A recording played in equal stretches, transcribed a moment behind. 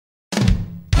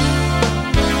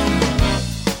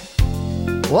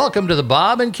Welcome to the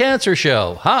Bob and Cancer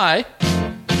Show. Hi,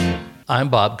 I'm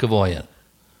Bob Kavoyan.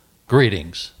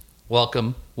 Greetings.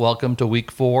 Welcome to week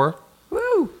 4.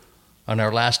 Woo! On our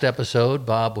last episode,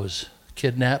 Bob was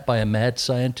kidnapped by a mad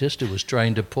scientist who was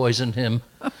trying to poison him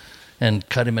and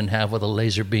cut him in half with a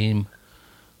laser beam.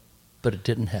 But it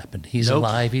didn't happen. He's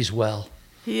alive. He's well.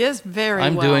 He is very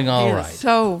I'm well. doing all he right. Is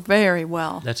so very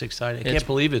well. That's exciting. I can't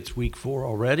believe it's week 4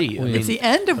 already. It's the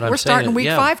end of, we're starting week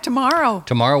 5 tomorrow.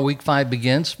 Tomorrow, week 5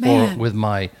 begins with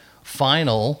my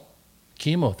final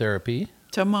chemotherapy.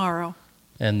 Tomorrow.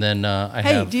 And then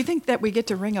Hey, do you think that we get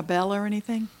to ring a bell or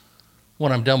anything?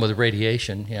 When I'm done with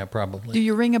radiation, yeah, probably. Do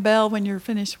you ring a bell when you're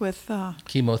finished with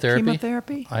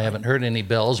chemotherapy? I haven't heard any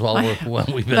bells while we've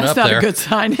been up there. That's not a good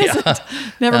sign, is it?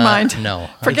 Never mind. No.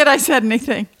 Forget I said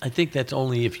anything. I think that's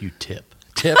only if you tip.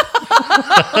 Tip?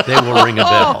 They will ring a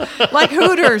bell. Like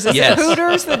Hooters. Is it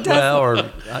Hooters that does Well,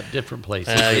 or different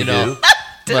places. They do.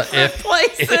 different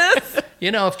places?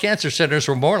 If cancer centers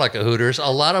were more like a Hooters, a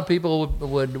lot of people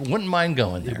wouldn't mind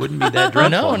going there. It wouldn't be that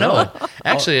dreadful. No.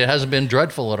 Actually, it hasn't been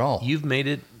dreadful at all. You've made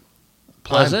it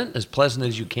pleasant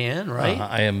as you can, right?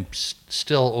 I am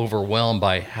still overwhelmed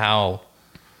by how,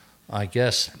 I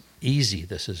guess, easy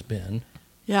this has been.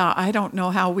 Yeah, I don't know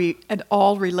how we at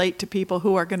all relate to people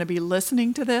who are going to be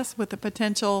listening to this with a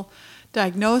potential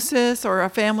diagnosis or a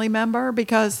family member,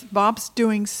 because Bob's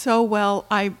doing so well.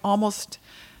 I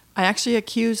actually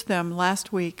accused them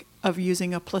last week of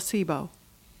using a placebo.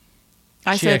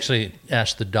 She actually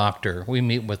asked the doctor. We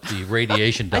meet with the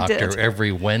radiation doctor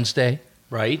every Wednesday.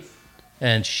 Right.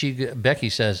 And Becky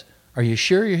says, "Are you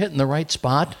sure you're hitting the right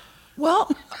spot?" Well,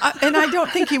 and I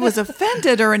don't think he was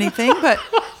offended or anything, but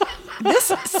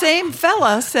this same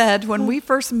fella said when we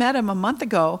first met him a month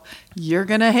ago, "You're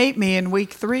going to hate me in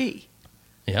week 3.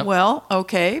 Yep. Well,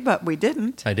 okay, but we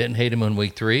didn't. I didn't hate him in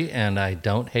week 3, and I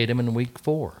don't hate him in week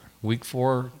 4. Week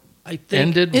 4 I think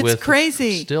ended it's with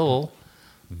crazy. Still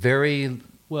very...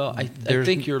 Well, I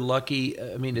think you're lucky.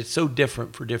 I mean, it's so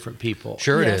different for different people.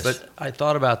 Sure Yes. it is. But I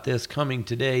thought about this coming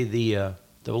today. The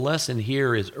lesson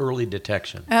here is early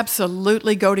detection.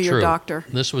 Absolutely go to your doctor.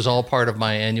 This was all part of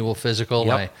my annual physical.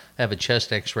 Yep. I have a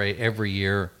chest x-ray every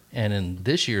year, and in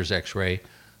this year's x-ray,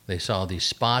 they saw these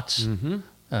spots,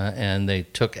 and they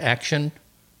took action,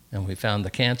 and we found the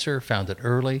cancer, found it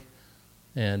early,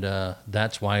 and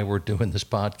that's why we're doing this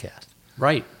podcast.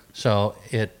 Right. So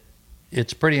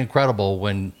it's pretty incredible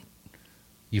when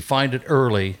you find it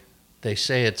early. They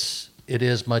say it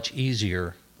is much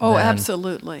easier.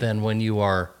 Absolutely. Than when you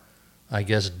are, I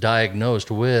guess, diagnosed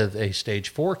with a stage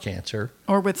 4 cancer.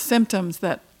 Or with symptoms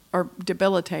that are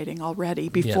debilitating already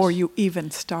before you even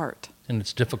start. And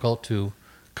it's difficult to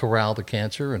corral the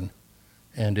cancer,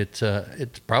 and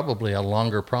it's probably a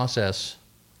longer process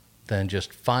than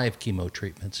just 5 chemo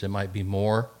treatments. It might be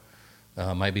more,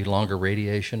 might be longer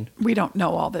radiation. We don't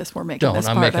know all this. We're making this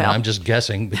part out. I'm just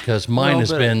guessing because mine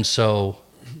has been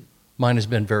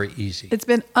very easy. It's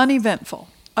been uneventful,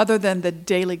 other than the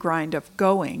daily grind of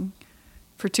going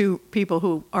for 2 people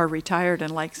who are retired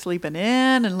and like sleeping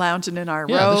in and lounging in our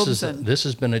robes. This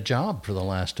has been a job for the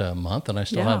last month, and I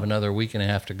still have another week and a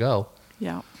half to go.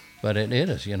 Yeah. But it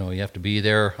is, you have to be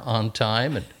there on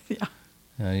time,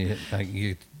 and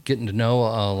you're getting to know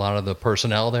a lot of the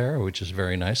personnel there, which is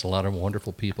very nice. A lot of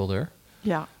wonderful people there.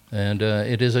 Yeah. And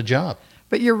it is a job.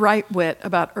 But you're right, Whit,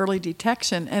 about early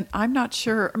detection, and I'm not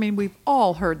sure. I mean, we've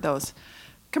all heard those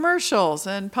commercials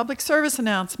and public service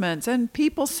announcements and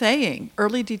people saying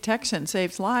early detection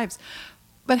saves lives.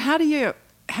 But how do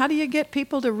you get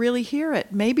people to really hear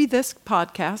it? Maybe that's what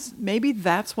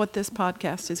this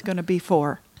podcast is going to be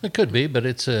for. It could be, but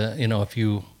it's if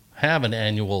you have an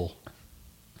annual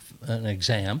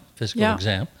physical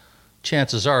exam,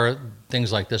 chances are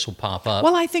things like this will pop up.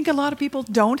 Well, I think a lot of people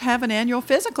don't have an annual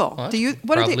physical. Well, Do you?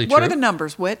 What are the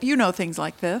numbers, Whit? You know things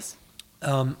like this.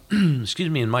 Excuse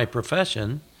me. In my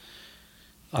profession,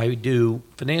 I do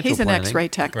financial He's an planning. X-ray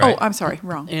tech. Right. Oh, I'm sorry,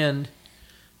 wrong. And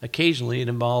occasionally it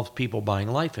involves people buying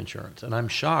life insurance. And I'm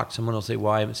shocked. Someone will say,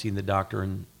 well, I haven't seen the doctor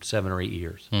in 7 or 8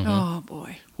 years. Mm-hmm. Oh,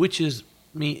 boy. Which is,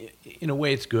 in a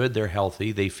way, it's good. They're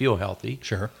healthy. They feel healthy.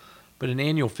 Sure. But an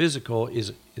annual physical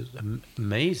is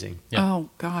amazing. Yeah. Oh,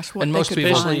 gosh. What And they most could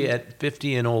people- Especially find. at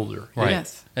 50 and older. Right.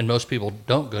 Yes. And most people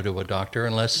don't go to a doctor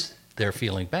unless they're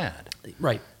feeling bad.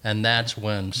 Right. And that's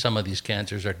when some of these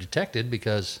cancers are detected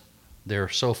because they're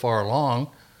so far along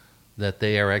that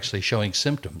they are actually showing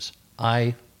symptoms.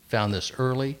 I found this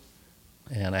early,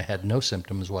 and I had no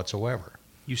symptoms whatsoever.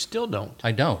 You still don't.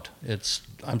 I don't.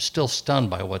 I'm still stunned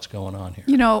by what's going on here.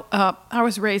 You know, I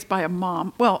was raised by a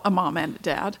mom and a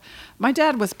dad. My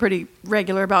dad was pretty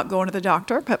regular about going to the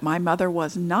doctor, but my mother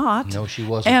was not. No, she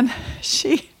wasn't. And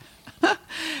she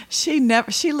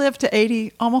lived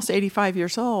to almost 85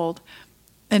 years old,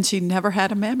 and she never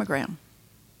had a mammogram.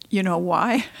 You know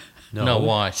why? No,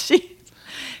 why?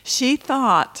 She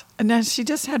thought, and then she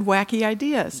just had wacky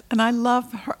ideas. And I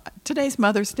love her. Today's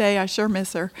Mother's Day. I sure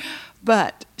miss her.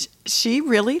 But she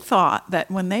really thought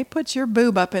that when they put your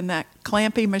boob up in that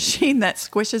clampy machine that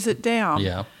squishes it down,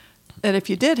 that if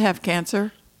you did have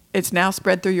cancer, it's now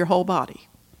spread through your whole body.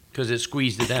 Because it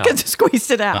squeezed it out. Because it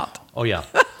squeezed it out. Oh, yeah.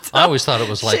 I always thought it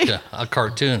was like a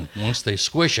cartoon. Once they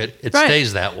squish it, it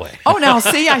stays that way. Oh, now,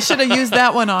 see, I should have used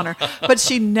that one on her. But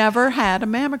she never had a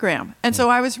mammogram. And so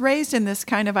I was raised in this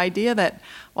kind of idea that,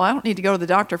 well, I don't need to go to the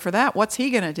doctor for that. What's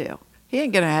he going to do? He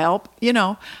ain't going to help. You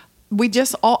know, we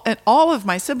just all of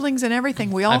my siblings and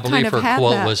everything, we all kind of had that. I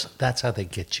believe her quote was, "That's how they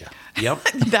get you." Yep.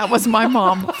 That was my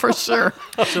mom, for sure.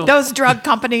 Those drug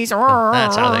companies.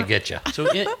 That's how they get you. So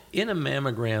in a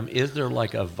mammogram, is there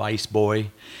like a vice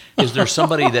boy? Is there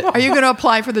somebody that... Are you going to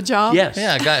apply for the job? Yes.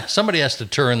 Yeah, somebody has to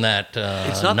turn that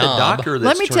It's not knob. the doctor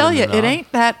that's Let me tell you, turning the it knob.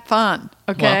 ain't that fun,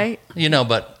 okay? Well,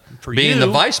 but For being you.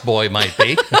 the vice boy might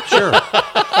be. Sure.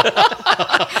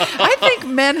 I think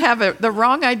men have the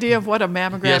wrong idea of what a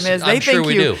mammogram Yes, is. They I'm think sure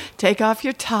we you do. take off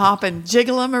your top and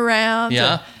jiggle them around.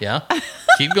 Yeah.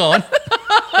 Keep going.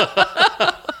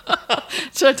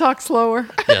 Should I talk slower?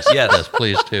 Yes,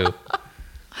 please do.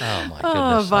 Oh, my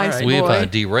goodness. vice right. We've boy.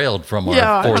 derailed from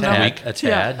Yeah, our fourth I know. week. A tad.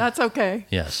 Yeah, that's okay.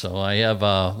 Yeah, so I have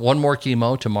one more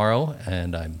chemo tomorrow,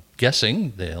 and I'm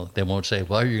guessing they won't say,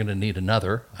 well, you're going to need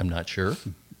another. I'm not sure.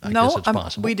 I guess it's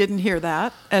possible. We didn't hear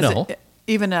that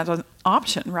even as an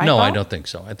option, right? No, Bob? I don't think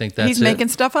so. I think that's He's it. making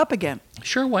stuff up again.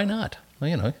 Sure, why not?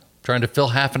 Well, trying to fill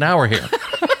half an hour here.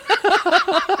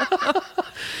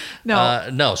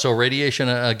 No. So radiation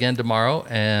again tomorrow,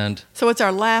 and So it's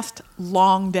our last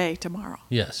long day tomorrow.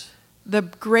 yes. The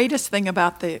greatest thing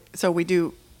about so we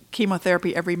do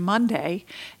chemotherapy every Monday,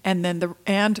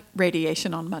 and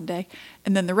radiation on Monday,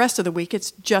 and then the rest of the week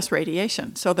it's just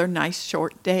radiation. So they're nice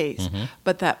short days. Mm-hmm.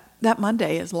 But that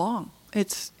Monday is long.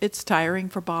 It's tiring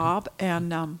for Bob,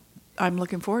 and I'm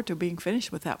looking forward to being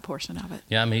finished with that portion of it.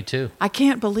 Yeah, me too. I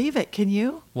can't believe it. Can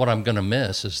you? What I'm going to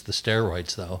miss is the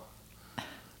steroids, though.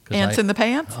 Ants in the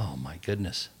pants? Oh, my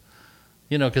goodness.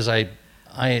 Because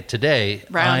today,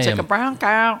 Brown chicken, brown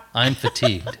cow. I'm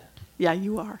fatigued. Yeah,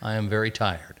 you are. I am very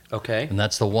tired. Okay. And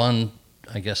that's the one,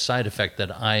 I guess, side effect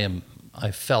that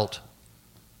I felt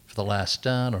for the last,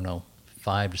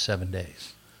 5 to 7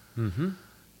 days. Mm-hmm.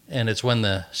 And it's when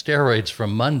the steroids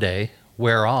from Monday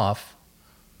wear off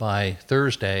by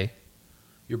Thursday.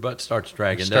 Your butt starts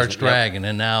dragging, Starts doesn't it? dragging.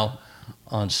 And now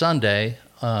on Sunday,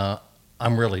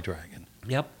 I'm really dragging.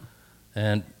 Yep.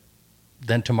 And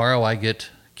then tomorrow I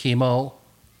get chemo,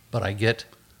 but I get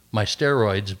my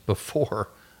steroids before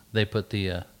they put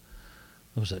the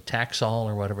was it Taxol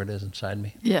or whatever it is inside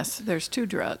me? Yes, there's 2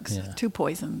 drugs, Yeah. 2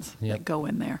 poisons Yep. that go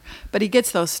in there. But he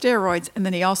gets those steroids, and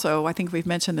then he also, I think we've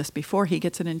mentioned this before, he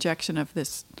gets an injection of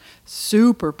this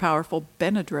super powerful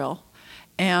Benadryl.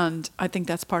 And I think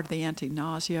that's part of the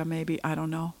anti-nausea, maybe, I don't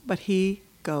know. But he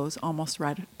goes almost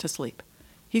right to sleep.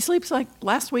 He sleeps like,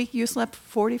 last week you slept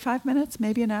 45 minutes,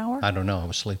 maybe an hour? I don't know. I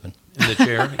was sleeping. In the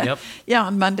chair. Yep. Yeah,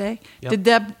 on Monday. Yep. Did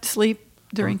Deb sleep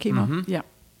during chemo? Mhm. Yeah.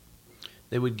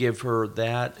 They would give her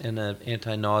that and an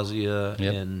anti-nausea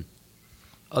Yep. and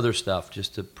other stuff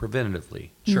just to preventatively.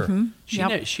 Sure.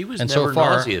 Yep. She was And so never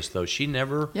far- nauseous, though. She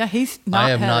never... Yeah, he's not I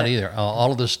have had not it. either.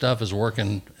 All of this stuff is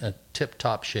working at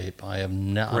tip-top shape. I've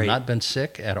Great. not been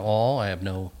sick at all. I have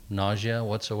no nausea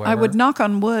whatsoever. I would knock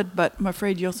on wood, but I'm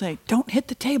afraid you'll say, don't hit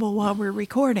the table while we're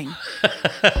recording.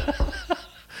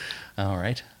 All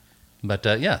right. But,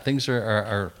 things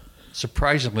are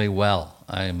surprisingly well.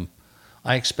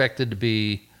 I expected to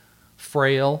be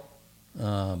frail,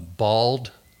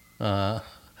 bald.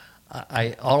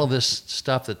 All of this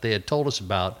stuff that they had told us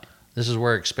about, this is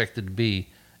where I expected to be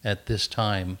at this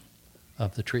time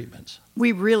of the treatments.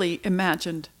 We really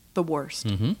imagined the worst.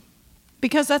 Mm-hmm.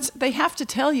 Because they have to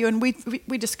tell you, and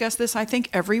we discuss this, I think,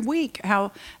 every week,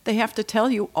 how they have to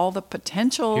tell you all the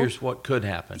potential. Here's what could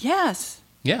happen. Yes.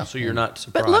 Yeah. So you're not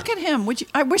surprised. But look at him.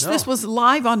 I wish this No. was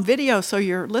live on video so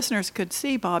your listeners could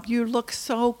see, Bob. You look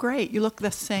so great. You look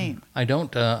the same. I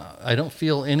don't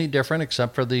feel any different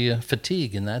except for the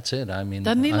fatigue, and that's it. I mean,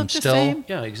 Doesn't he I'm look the still, same?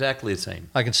 Yeah, exactly the same.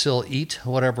 I can still eat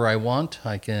whatever I want.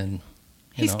 I can.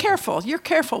 He's careful. You're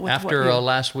careful with After what you...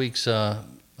 last week's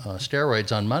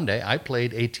steroids on Monday, I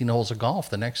played 18 holes of golf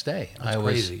the next day. That's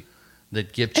crazy.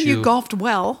 that gives And you golfed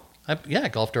well. I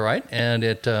golfed all right, and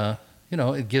it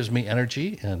it gives me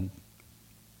energy, and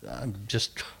I'm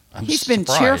He's surprised.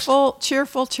 been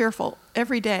cheerful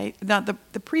every day. Now,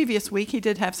 the previous week, he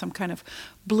did have some kind of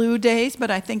blue days, but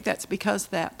I think that's because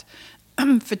that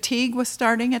fatigue was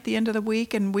starting at the end of the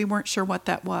week, and we weren't sure what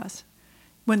that was.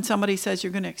 When somebody says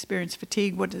you're going to experience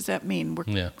fatigue, what does that mean?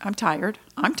 I'm tired.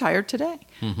 I'm tired today.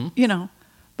 Mm-hmm.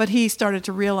 But he started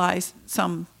to realize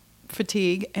some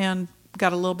fatigue and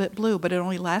got a little bit blue, but it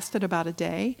only lasted about a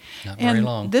day. Not and very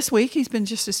long. This week, he's been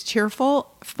just as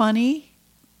cheerful, funny,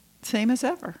 same as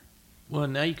ever. Well,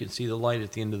 now you can see the light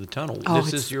at the end of the tunnel. Oh,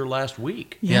 This is your last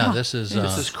week. Yeah. This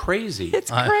is crazy. It's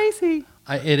crazy.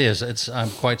 It is. I'm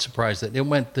quite surprised that it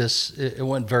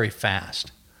went very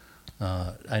fast.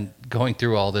 And going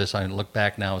through all this, I look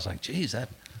back now. I was like, geez, that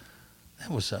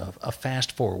was a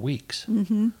fast 4 weeks.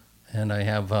 Mm-hmm. And I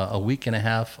have a week and a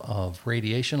half of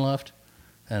radiation left,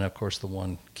 and of course the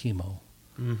one chemo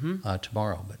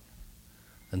tomorrow.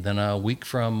 And then a week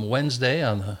from Wednesday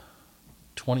on the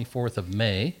 24th of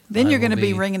May. Then you're going to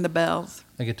be ringing the bells.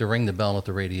 I get to ring the bell at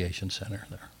the radiation center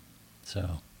there.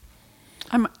 So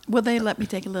will they let me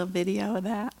take a little video of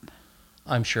that?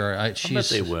 I'm sure. I bet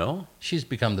they will. She's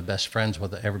become the best friends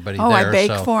with everybody there. I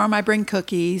bake for them. I bring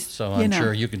cookies. So I'm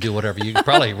sure you can do whatever. You could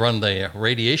probably run the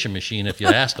radiation machine if you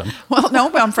asked them. Well, no,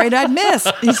 but I'm afraid I'd miss.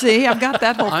 You see, I've got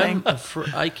that whole thing.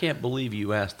 I can't believe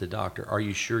you asked the doctor, are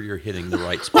you sure you're hitting the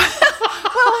right spot?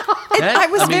 I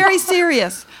was very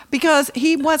serious because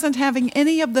he wasn't having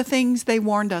any of the things they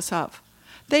warned us of.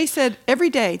 They said every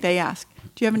day they ask,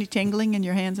 do you have any tingling in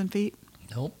your hands and feet?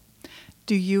 Nope.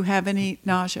 Do you have any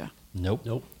nausea?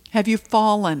 Nope. Have you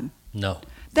fallen? No.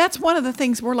 That's one of the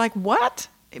things we're like, what?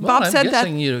 Well, Bob said I'm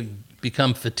guessing you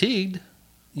become fatigued.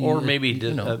 Or maybe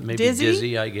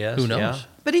dizzy, I guess. Who knows? Yeah.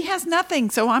 But he has nothing.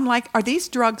 So I'm like, are these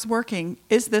drugs working?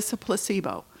 Is this a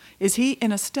placebo? Is he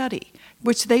in a study?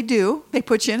 Which they do. They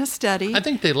put you in a study. I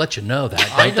think they let you know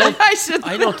that. I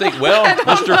don't think,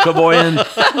 Mr. Kavoyan,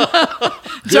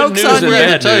 Joke's news on and you.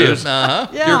 bad news. Uh-huh.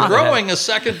 Yeah. You're growing a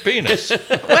second penis. Wait,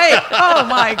 oh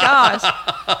my gosh.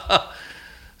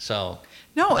 So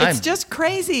No, it's just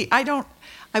crazy.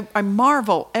 I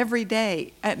marvel every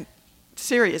day. And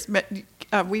serious,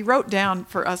 we wrote down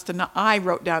for us to know. I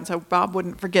wrote down so Bob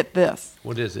wouldn't forget this.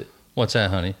 What is it? What's that,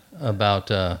 honey? About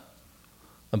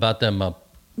them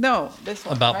No, this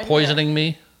one. about right poisoning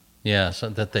me? Yeah, so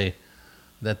that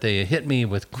they hit me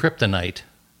with kryptonite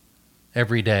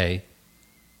every day,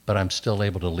 but I'm still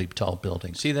able to leap tall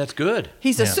buildings. See, that's good.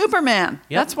 He's a Superman.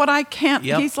 Yep. That's what I can't.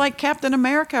 Yep. He's like Captain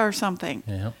America or something.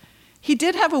 Yeah. He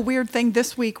did have a weird thing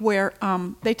this week where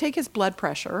they take his blood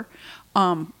pressure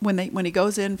when he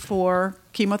goes in for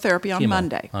chemotherapy on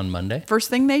Monday. On Monday. First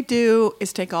thing they do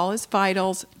is take all his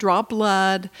vitals, draw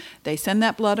blood. They send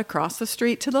that blood across the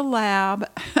street to the lab.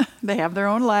 They have their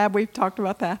own lab. We've talked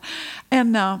about that.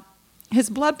 And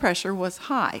his blood pressure was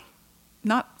high.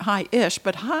 Not high-ish,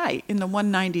 but high in the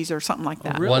 190s or something like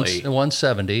that. Oh, really?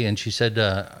 170, and she said,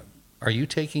 are you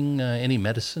taking any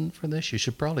medicine for this? You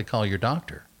should probably call your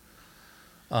doctor.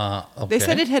 Okay. They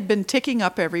said it had been ticking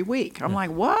up every week. I'm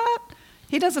like, what?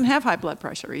 He doesn't have high blood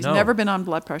pressure. He's never been on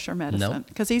blood pressure medicine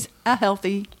because he's a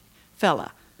healthy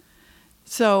fella.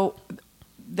 So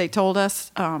they told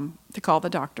us to call the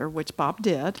doctor, which Bob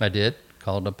did. I did.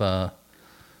 Called up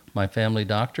my family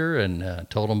doctor and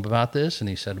told him about this, and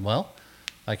he said, well,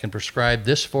 I can prescribe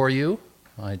this for you.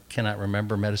 I cannot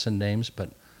remember medicine names,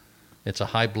 but it's a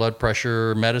high blood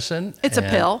pressure medicine. It's a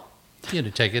pill. You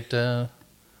know, take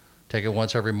it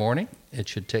once every morning. It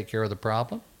should take care of the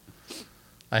problem.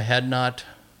 I had not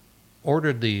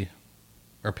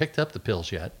picked up the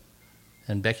pills yet,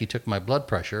 and Becky took my blood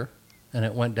pressure, and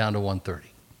it went down to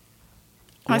 130.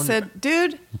 I said,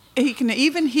 dude, he can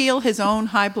even heal his own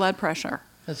high blood pressure.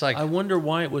 It's like I wonder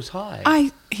why it was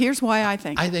high. Here's why I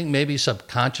think. I think maybe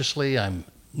subconsciously I'm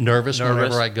nervous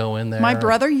whenever I go in there. My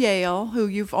brother Yale, who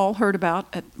you've all heard about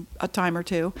at a time or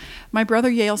two, my brother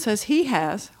Yale says he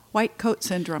has white coat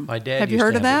syndrome. My dad have you used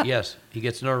heard to of have that? it. Yes, he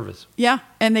gets nervous. Yeah,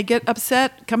 and they get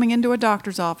upset coming into a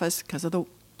doctor's office because of the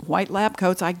white lab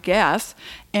coats, I guess,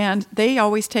 and they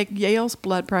always take Yale's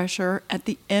blood pressure at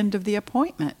the end of the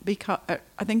appointment because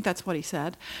I think that's what he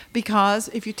said. Because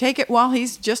if you take it while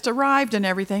he's just arrived and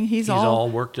everything, he's all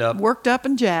worked up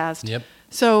and jazzed. Yep.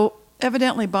 So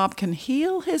evidently Bob can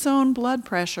heal his own blood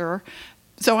pressure.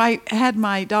 So I had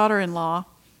my daughter-in-law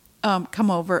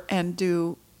come over and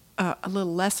do a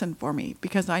little lesson for me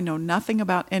because I know nothing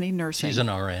about any nursing. She's an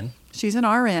RN. She's an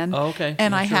RN. Oh, okay.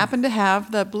 And Yeah, I sure. happen to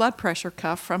have the blood pressure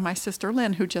cuff from my sister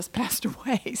Lynn, who just passed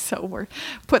away. So we're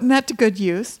putting that to good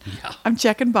use. Yeah. I'm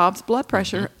checking Bob's blood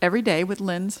pressure every day with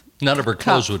Lynn's. None of her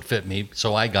clothes cuff. would fit me,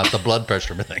 so I got the blood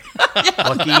pressure thing.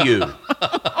 Lucky you.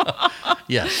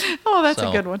 Yes. Oh, that's a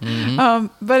So, good one.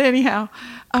 But anyhow,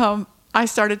 I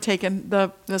started taking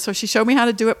so she showed me how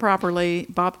to do it properly.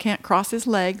 Bob can't cross his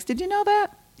legs. Did you know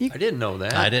that? I didn't know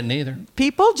that. I didn't either.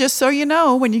 People, just so you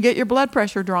know, when you get your blood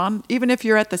pressure drawn, even if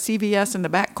you're at the CVS in the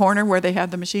back corner where they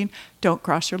have the machine, don't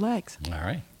cross your legs. All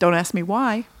right. Don't ask me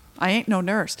why. I ain't no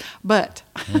nurse. But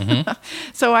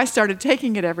so I started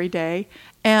taking it every day,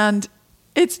 and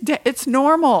it's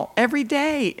normal every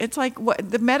day. It's like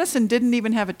the medicine didn't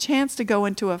even have a chance to go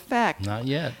into effect. Not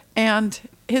yet. And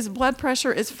his blood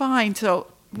pressure is fine. So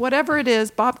whatever it is,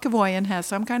 Bob Kavoyan has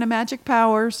some kind of magic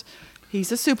powers. He's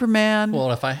a Superman.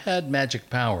 Well, if I had magic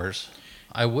powers,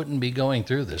 I wouldn't be going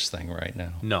through this thing right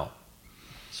now. No.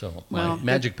 So Well, my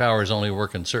magic powers only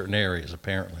work in certain areas,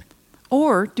 apparently.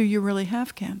 Or do you really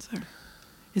have cancer?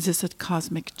 Is this a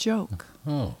cosmic joke?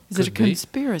 Oh, Is it a could be.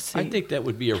 conspiracy? I think that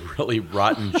would be a really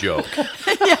rotten joke.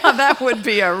 yeah, that would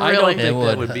be a I don't really. think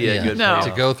that would be a good No. payoff.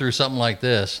 To go through something like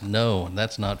this, no,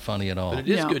 that's not funny at all. But it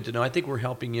is No. good to know. I think we're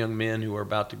helping young men who are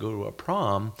about to go to a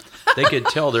prom. They could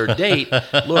tell their date,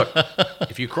 look,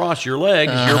 if you cross your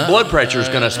legs, your blood pressure is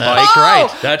going to spike. That's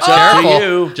right. That's Careful. up to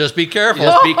you. Just be careful.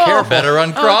 Just be careful. Better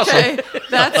uncross Okay,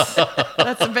 them.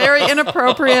 that's very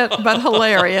inappropriate but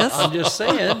hilarious. I'm just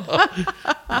saying.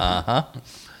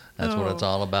 That's what it's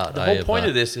all about. The whole point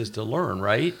of this is to learn,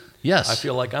 right? Yes. I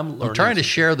feel like I'm learning. I'm trying to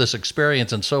share this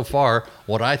experience, and so far,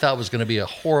 what I thought was going to be a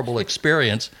horrible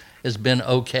experience has been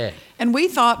okay. And we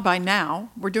thought by now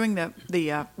we're doing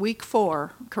the week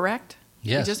 4, correct?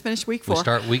 Yes. We just finished week 4. We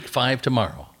start week 5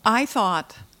 tomorrow. I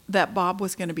thought that Bob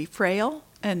was going to be frail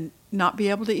and not be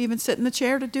able to even sit in the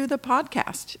chair to do the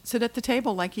podcast, sit at the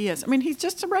table like he is. I mean, he's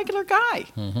just a regular guy.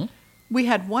 Mm-hmm. We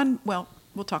had one, well,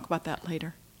 we'll talk about that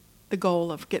later, the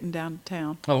goal of getting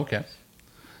downtown. Oh, okay.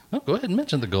 Well, go ahead and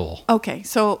mention the goal. Okay,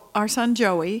 so our son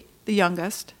Joey, the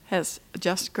youngest, has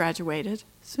just graduated,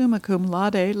 summa cum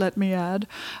laude, let me add,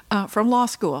 from law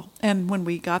school. And when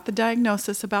we got the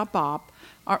diagnosis about Bob,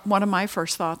 one of my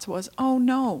first thoughts was, oh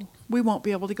no, we won't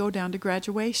be able to go down to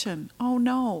graduation. Oh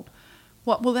no,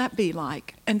 what will that be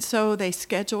like? And so they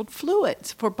scheduled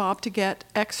fluids for Bob to get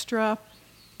extra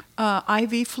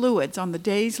IV fluids on the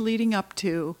days leading up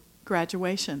to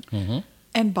graduation. Mm-hmm.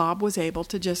 And Bob was able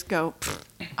to just go,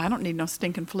 I don't need no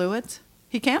stinking fluids.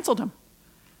 He canceled them.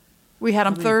 We had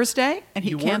him Thursday, and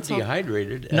he You canceled. weren't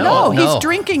dehydrated. at No, all. he's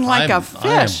drinking like a I am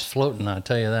fish. floating, I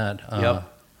tell you that. Yep.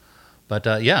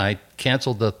 But yeah, I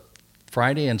canceled the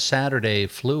Friday and Saturday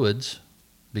fluids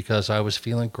because I was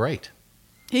feeling great.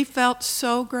 He felt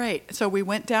so great. So we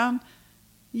went down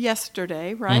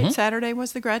yesterday, right? Mhm. Saturday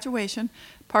was the graduation.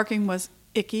 Parking was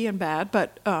icky and bad,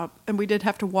 but and we did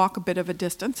have to walk a bit of a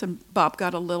distance, and Bob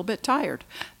got a little bit tired.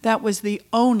 That was the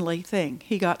only thing.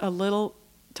 He got a little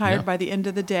tired Yeah. by the end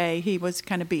of the day. He was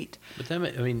kind of beat. But then,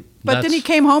 I mean, But then he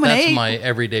came home and that's ate. my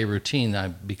everyday routine. I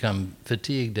become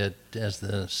fatigued as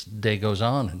the day goes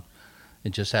on, and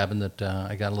it just happened that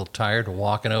I got a little tired of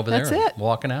walking over That's there, it. and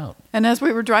walking out. And as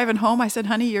we were driving home, I said,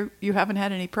 honey, you haven't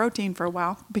had any protein for a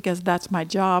while because that's my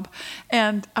job.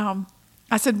 And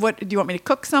I said, what, do you want me to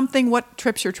cook something? What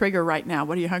trips your trigger right now?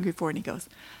 What are you hungry for? And he goes,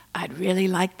 I'd really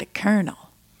like the Colonel.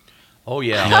 oh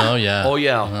yeah. Oh yeah. Oh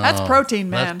yeah. That's protein,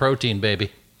 man. That's protein,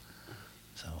 baby.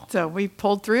 So we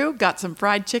pulled through, got some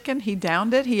fried chicken. He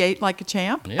downed it. He ate like a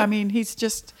champ. Yep. I mean, he's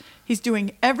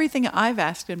doing everything I've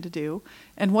asked him to do.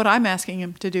 And what I'm asking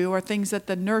him to do are things that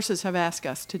the nurses have asked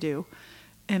us to do.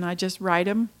 And I just write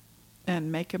him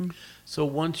and make him. So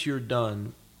once you're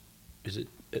done, is it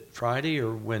Friday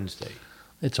or Wednesday?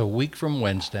 It's a week from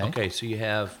Wednesday. Okay, so you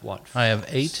have what? I have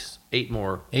 8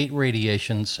 more. 8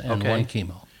 radiations and Okay. 1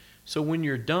 chemo. So when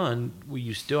you're done, will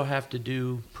you still have to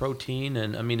do protein?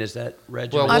 And I mean, is that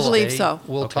regimen? I believe stay? so.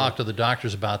 We'll Okay. talk to the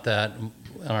doctors about that in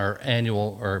our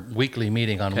annual or weekly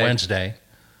meeting on Okay. Wednesday.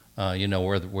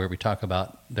 Where we talk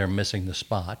about they're missing the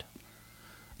spot.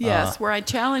 Yes, where I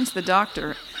challenge the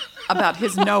doctor about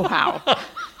his know-how.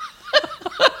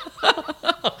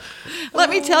 Let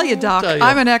me tell you, Doc, Tell you.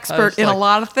 I'm an I expert was in a like,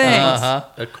 lot of things. Uh-huh.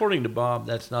 According to Bob,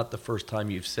 that's not the first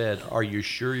time you've said, "Are you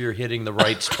sure you're hitting the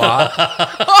right spot?"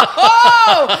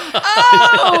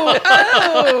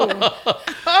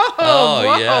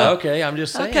 Oh, yeah. Okay, I'm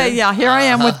just saying. Okay, yeah, here I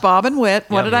am with Bob and Whit.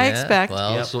 What did I Yeah, expect?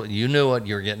 Well, Yep. so you knew what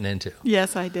you were getting into.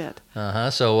 Yes, I did.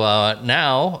 So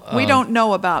now We don't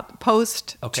know about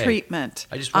post-treatment.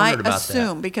 I just wondered about that.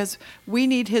 assume because we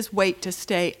need his weight to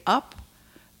stay up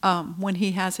when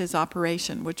he has his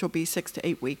operation, which will be 6 to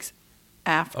 8 weeks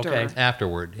after Okay.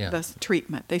 Afterward, yeah. the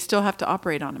treatment. They still have to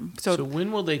operate on him. So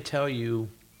when will they tell you?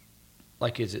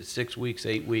 Like, is it 6 weeks,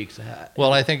 8 weeks?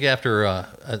 Well, I think after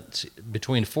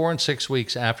between 4 and 6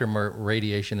 weeks after my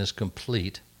radiation is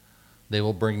complete, they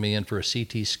will bring me in for a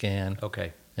CT scan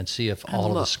Okay. and see if And all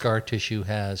of the look. scar tissue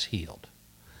has healed.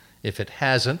 If it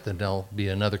hasn't, then there'll be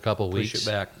another couple Push weeks. it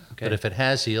back. Okay. But if it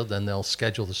has healed, then they'll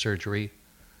schedule the surgery,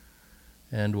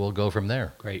 and we'll go from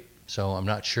there. Great. So I'm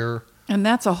not sure. And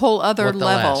that's a whole other What they'll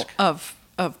level ask.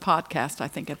 of podcast, I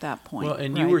think, at that point. Well,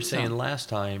 and you right? were So- saying last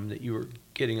time that you were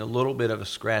getting a little bit of a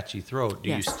scratchy throat. Do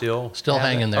you Yes. still Still have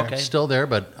hanging it? there. Okay. Still there,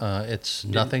 but it's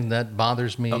nothing that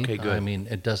bothers me. Okay, good. I mean,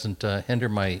 it doesn't hinder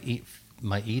my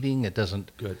eating. It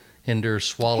doesn't Good. hinder He's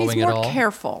swallowing at more all.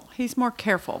 careful. He's more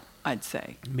careful, I'd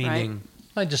say. Meaning,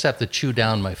 I just have to chew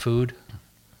down my food,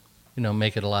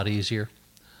 make it a lot easier.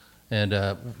 And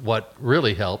what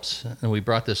really helps, and we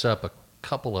brought this up a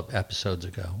couple of episodes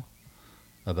ago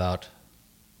about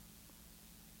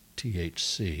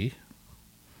THC.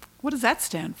 What does that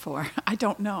stand for? I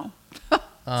don't know.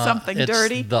 Something It's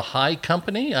dirty. the high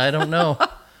company? I don't know.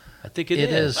 I think It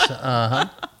is.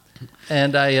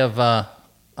 And I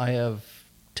have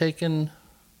taken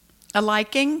A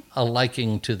liking? a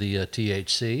liking to the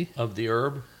THC, of the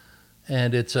herb.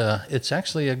 and it's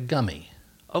actually a gummy.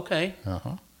 Okay.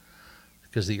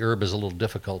 Because the herb is a little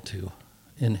difficult to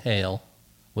inhale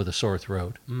with a sore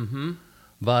throat. Mm-hmm.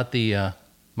 But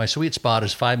my sweet spot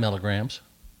is 5 milligrams,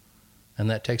 and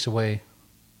that takes away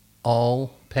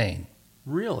all pain.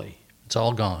 Really? It's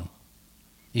all gone.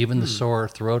 Even the sore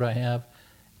throat I have,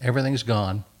 everything's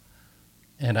gone,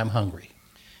 and I'm hungry.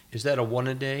 Is that a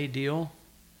one-a-day deal?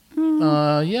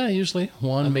 Yeah, usually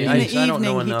one, I mean, In maybe, the I don't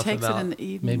know evening, he enough takes about- it in the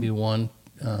evening. maybe one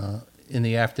in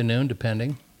the afternoon,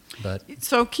 depending. But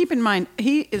So keep in mind,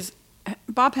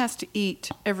 Bob has to eat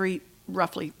every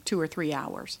roughly 2 or 3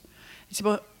 hours.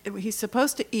 He's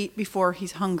supposed to eat before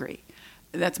he's hungry.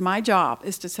 That's my job,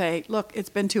 is to say, look, it's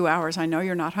been 2 hours. I know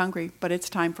you're not hungry, but it's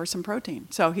time for some protein.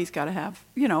 So he's got to have,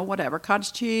 whatever,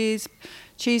 cottage cheese,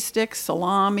 cheese sticks,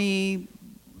 salami,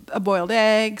 a boiled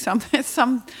egg, some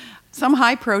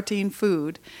high protein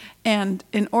food. And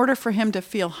in order for him to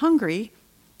feel hungry,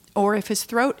 or if his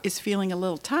throat is feeling a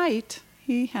little tight,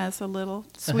 he has a little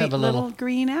sweet a little little-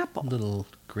 green apple. little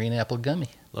green apple gummy.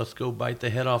 Let's go bite the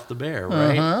head off the bear,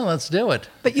 right? Let's do it.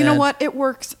 But you know And- what? It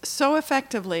works so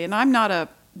effectively, and I'm not a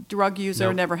drug user,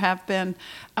 Nope. never have been,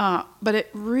 but it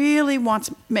really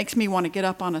makes me want to get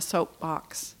up on a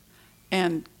soapbox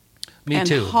and Me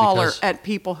too, holler because- at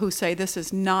people who say this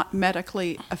is not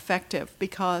medically effective,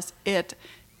 because it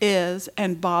is,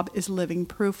 and Bob is living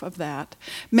proof of that.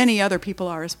 Many other people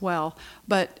are as well,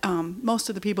 but most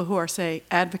of the people who are, say,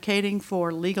 advocating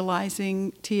for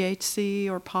legalizing THC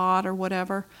or pot or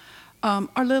whatever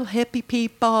are little hippie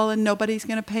people, and nobody's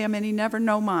going to pay them any never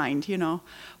no mind,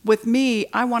 With me,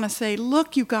 I want to say,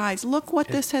 look, you guys, look what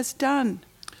this has done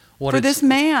What for it's- this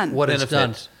man. What it's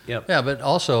done. Benefits. Yep. Yeah, but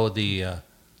also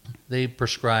they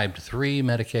prescribed 3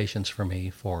 medications for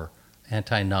me for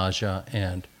anti-nausea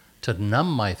and to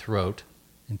numb my throat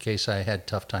in case I had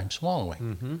tough time swallowing.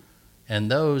 Mm-hmm. And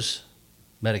those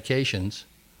medications,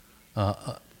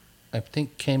 I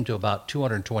think, came to about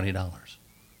 $220.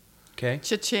 Okay.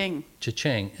 Cha-ching.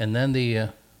 Cha-ching. And then the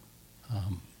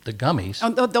gummies.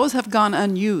 Oh, those have gone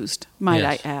unused, might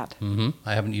Yes. I add.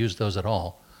 I haven't used those at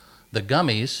all. The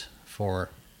gummies, for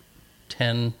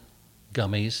 10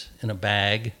 gummies in a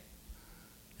bag,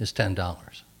 is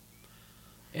 $10.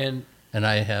 And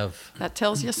I have That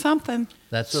tells you something.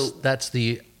 that's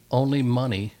the only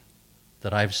money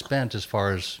that I've spent as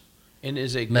far as and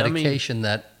is a gummy? medication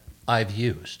that I've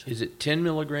used. Is it 10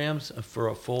 milligrams for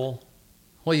a full?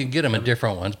 Well, you can get them in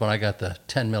different ones, but I got the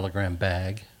 10 milligram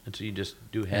bag And so you just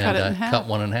do and half. Cut it in half. cut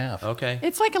one in half. Okay.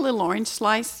 It's like a little orange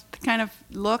slice kind of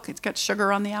look. It's got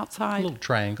sugar on the A outside. little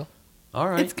triangle. All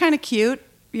right. It's kind of cute.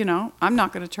 I'm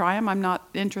not going to try them. I'm not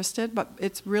interested, but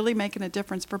it's really making a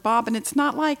difference for Bob. And it's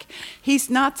not like he's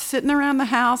not sitting around the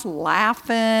house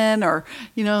laughing or,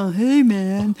 hey,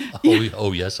 man.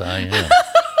 Oh, yes, I am.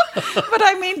 But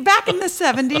I mean, back in the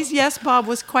 70s, yes, Bob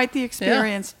was quite the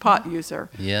experienced pot user.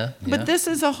 Yeah. But this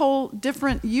is a whole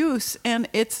different use, and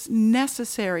it's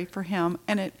necessary for him.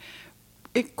 And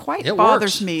it quite It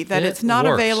bothers works. me that It it's not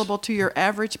works. available to your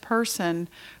average person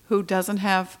who doesn't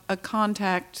have a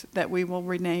contact that we will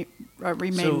remain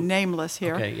So- nameless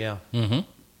here. Okay. Yeah.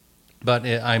 But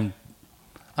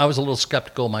I was a little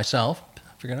skeptical myself.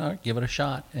 Figured, all right, give it a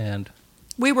shot, and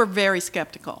We were very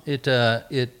skeptical. it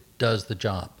does the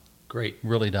job. Great.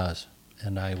 Really does.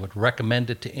 And I would recommend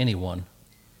it to anyone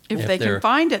If they they're can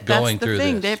find it, that's going the through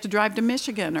thing. this. They have to drive to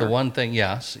Michigan. The Or, one thing,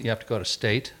 yes, you have to go to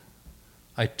state.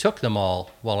 I took them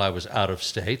all while I was out of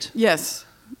state. yes,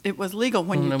 it was legal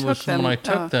when you And took them. When I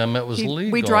took them, it was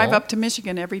legal. We drive up to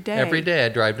Michigan every day. Every day I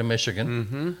drive to Michigan,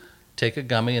 Mm-hmm. take a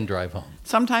gummy, and drive home.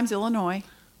 Sometimes Illinois.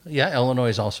 Yeah, Illinois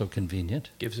is also convenient.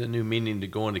 Gives a new meaning to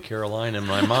going to Carolina in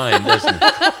my mind, doesn't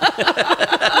it?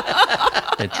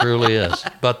 It truly is.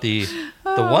 But the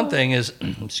one thing is,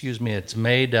 excuse me, it's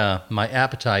made my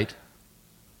appetite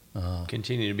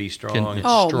Continue to be strong. it's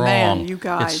Oh, strong. man, you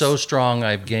guys. It's so strong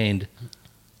I've gained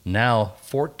now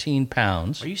 14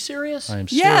 pounds. Are you serious? I'm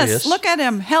serious. Yes, look at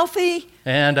him, healthy.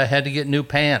 And I had to get new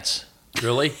pants.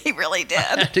 Really? He really did.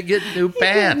 I had to get new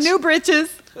pants. New britches.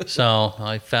 So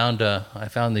I found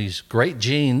these great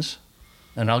jeans,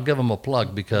 and I'll give them a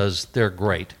plug because they're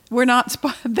great. They're not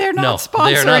sponsoring They're not us.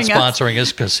 sponsoring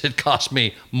us because it cost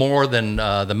me more than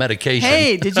the medication.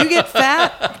 Hey, did you get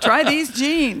fat? Try these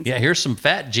jeans. Yeah, here's some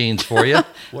fat jeans for you.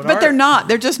 But they're not.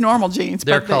 They're just normal jeans.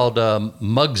 They're but called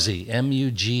Mugsy,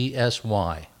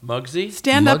 Mugsy. Mugsy?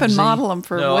 Stand up and Mugsy. model them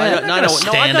for No, Whit. I don't- no, no,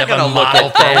 Stand I'm up not and going to look model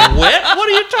at that. for Whit? What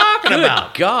are you talking Good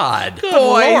about? God. Good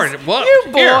Boys. Lord. What?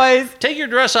 You Here, boys. take your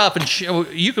dress off and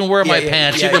you can wear my Yeah,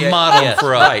 pants. yeah, you can yeah, model yes, them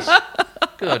for us. right.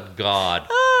 Good God.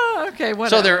 Oh, okay,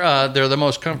 whatever. So they're the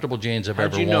most comfortable jeans I've How'd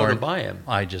ever you know worn. to buy them?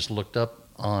 I just looked up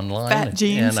online and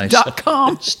I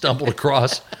Fatjeans.com. stumbled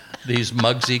across these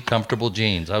Mugsy comfortable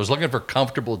jeans. I was looking for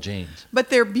comfortable jeans. But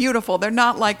they're beautiful. They're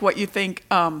not like what you think,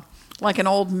 like an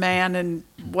old man and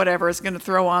whatever is going to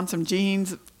throw on some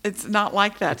jeans. It's not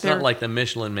like that. It's not like the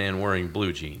Michelin man wearing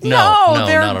blue jeans. No,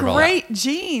 they're not at all. great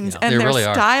jeans, Yeah. and They they're really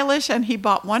are. stylish. And he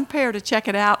bought one pair to check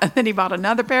it out, and then he bought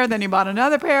another pair, then he bought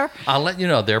another pair. I'll let you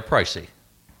know they're pricey,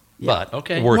 but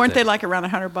Okay. worth Weren't it. they like around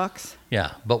 $100?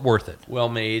 Yeah, but worth it. Well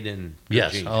made and good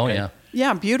Yes. jeans. Oh okay? yeah.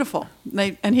 Yeah, beautiful.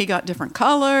 And he got different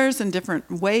colors and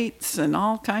different weights and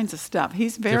all kinds of stuff.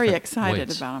 He's very Different excited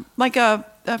weights. about them, like a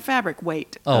fabric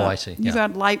weight. Oh, I see, You yeah.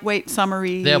 got lightweight,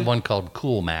 summery. They have one called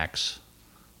Cool Max,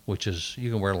 which is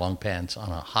you can wear long pants on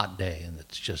a hot day, and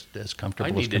it's just as I comfortable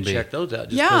as need to can be. check those out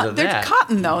just Yeah, because of they're that.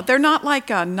 cotton though. They're not like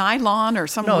a nylon or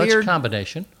some No, it's a weird.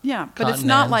 combination. Yeah, but it's cotton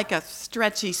not and- like a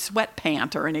stretchy sweat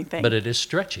pant or anything. But it is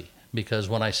stretchy because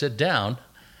when I sit down,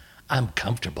 I'm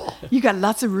comfortable. You got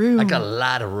lots of room. I got a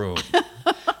lot of room.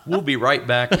 We'll be right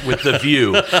back with The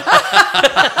View.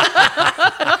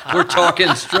 We're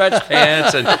talking stretch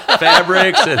pants and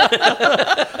fabrics and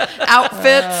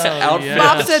Outfits. outfits.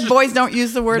 Bob said boys don't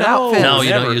use the word No. outfit. No, you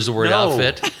Never. don't use the word No.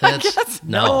 outfit. That's,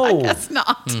 No. I guess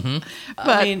not. Mm-hmm. But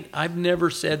I mean, I've never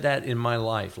said that in my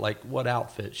life. Like, what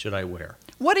outfit should I wear?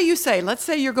 what do you say? Let's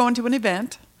say you're going to an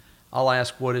event. I'll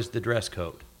ask, what is the dress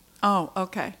code? Oh,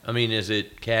 okay. I mean, is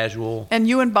it casual? And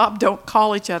you and Bob don't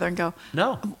call each other and go,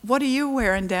 No. "What are you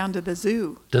wearing down to the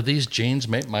zoo?" Do these jeans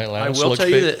make my I lounge will look tell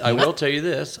you big? that. I will tell you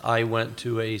this. I went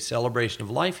to a celebration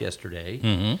of life yesterday,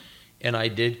 Mhm. and I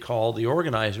did call the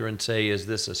organizer and say, "Is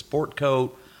this a sport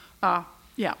coat?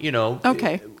 Yeah. You know,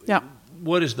 Okay. Yeah.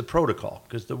 What is the protocol?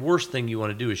 Because the worst thing you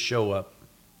want to do is show up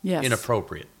Yes.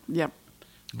 inappropriate." Yep.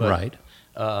 But, Right.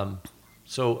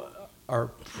 So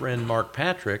our friend Mark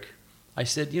Patrick, I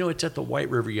said, it's at the White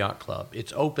River Yacht Club.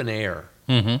 It's open air.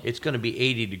 Mhm. It's going to be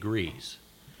 80 degrees.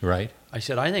 Right. I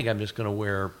said, I think I'm just going to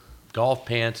wear golf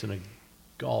pants and a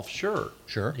golf shirt.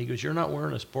 Sure. He goes, you're not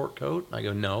wearing a sport coat? I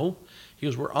go, no. He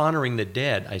goes, we're honoring the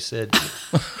dead. I said,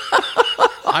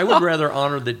 I would rather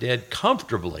honor the dead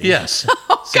comfortably. Yes.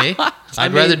 See? I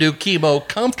I'd mean- rather do chemo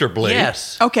comfortably.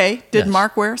 Yes. Okay. Did Yes.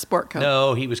 Mark wear a sport coat?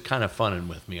 No, he was kind of funning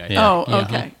with me. I think. Yeah. Oh, Yeah.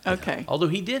 okay. Okay. Although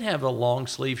he did have a long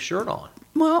sleeve shirt on.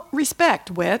 Well, respect,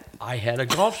 Whit. I had a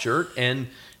golf shirt, and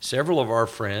several of our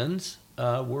friends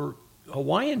were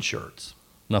Hawaiian shirts.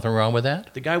 Nothing wrong with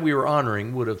that? The guy we were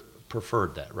honoring would have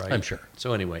preferred that, right? I'm sure.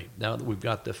 So anyway, now that we've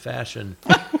got the fashion,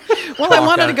 Well, I Talk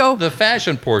wanted on to go. The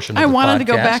fashion portion of I the wanted to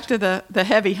go podcast. back to the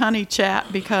heavy honey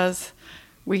chat because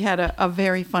we had a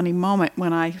very funny moment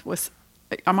when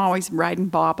I'm always writing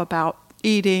Bob about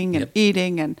eating and Yep.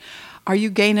 eating and are you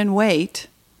gaining weight?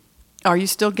 Are you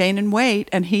still gaining weight?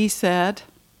 And he said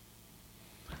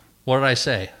What did I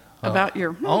say? about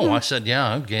your Oh, I said, yeah,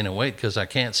 I'm gaining weight because I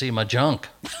can't see my junk.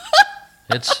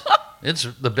 it's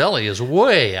the belly is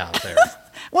way out there.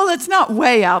 Well, it's not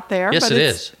way out there. Yes, but it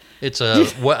it's, is.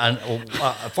 It's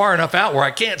far enough out where I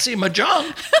can't see my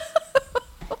junk.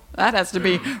 That has to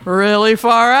be really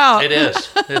far out. It is.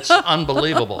 It's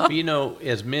unbelievable. but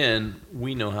as men,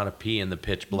 we know how to pee in the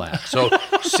pitch black. So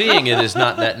seeing it is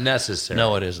not that necessary.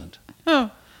 No, it isn't.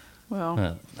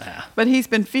 Well, but he's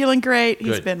been feeling great.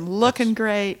 He's Good. been looking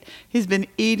great. He's been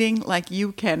eating like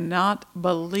you cannot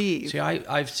believe. See,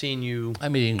 I've seen you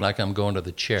I'm eating like I'm going to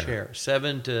the chair.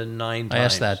 7 to 9 times. I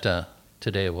asked that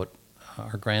today what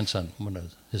our grandson, what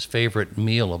his favorite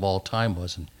meal of all time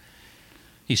was. And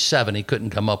he's 7. He couldn't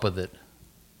come up with it.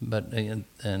 But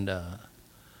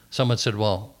someone said,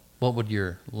 well, what would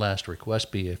your last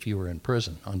request be if you were in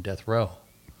prison on death row?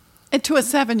 And to a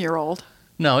 7-year-old.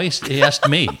 No, he asked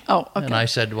me. Oh, okay. And I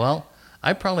said, well,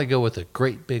 I'd probably go with a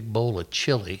great big bowl of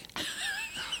chili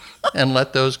and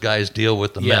let those guys deal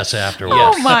with the mess afterwards.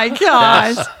 Oh, my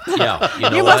gosh. Yeah, you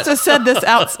know You what? must have said this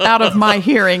out of my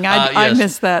hearing. I Yes.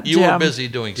 missed that, You Jim. were busy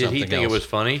doing Did something he think else. it was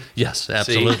funny? Yes, See,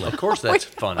 absolutely. of course that's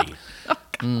funny.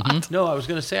 Mm-hmm. No, I was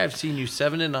going to say I've seen you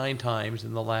 7 to 9 times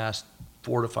in the last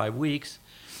 4 to 5 weeks.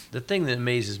 The thing that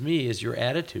amazes me is your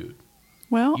attitude.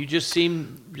 Well, You just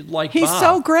seem like he's Bob.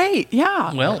 so great.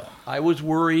 Yeah. Well, I was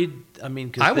worried. I mean,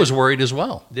 'cause I was worried as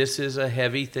well. This is a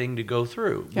heavy thing to go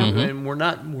through, Yeah. and we're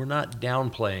not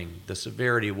downplaying the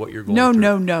severity of what you're going No, through.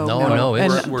 no, no, No, no. no, And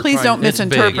it's- we're please trying- don't it's big,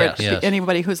 misinterpret. yes.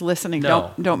 Anybody who's listening,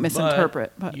 No, don't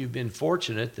misinterpret. But But you've been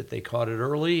fortunate that they caught it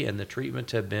early, and the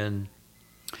treatments have been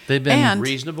They've been And-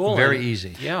 reasonable, very and-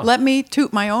 easy. Yeah. let me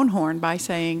toot my own horn by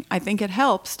saying I think it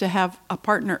helps to have a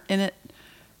partner in it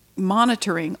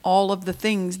monitoring all of the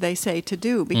things they say to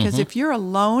do. Because if you're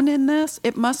alone in this,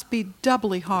 it must be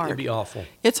doubly hard. It'd be awful.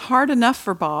 It's hard enough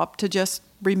for Bob to just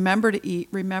remember to eat,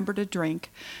 remember to drink,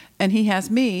 and he has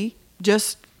me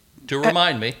just To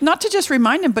remind me. not to just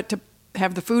remind him, but to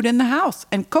have the food in the house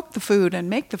and cook the food and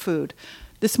make the food.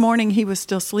 This morning he was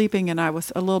still sleeping, and I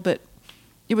was a little bit.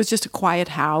 It was just a quiet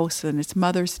house, and it's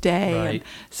Mother's Day, and Right.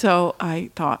 so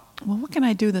I thought, well, what can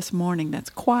I do this morning that's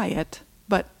quiet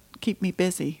but keep me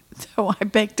busy? So I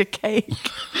baked a cake,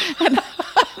 and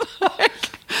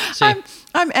See,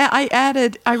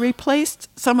 I replaced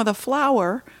some of the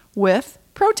flour with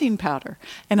protein powder,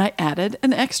 and I added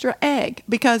an extra egg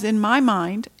because in my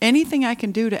mind, anything I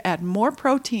can do to add more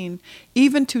protein,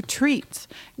 even to treats,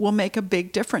 will make a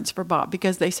big difference for Bob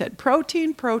because they said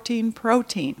protein, protein,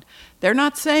 protein. They're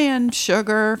not saying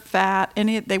sugar, fat,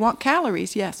 they want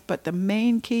calories, yes, but the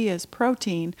main key is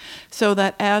protein so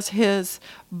that as his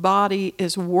body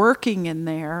is working in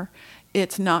there,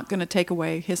 it's not going to take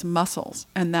away his muscles,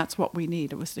 and that's what we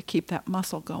need. It was to keep that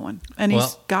muscle going, and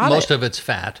he's got most it. of it's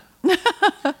fat,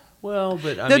 Well,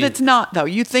 but I That mean, it's not, though.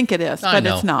 You think it is, I but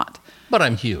know. it's not. but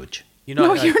I'm huge. you know,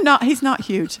 No, I, you're not. He's not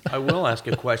huge. I will ask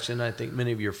a question. I think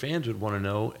many of your fans would want to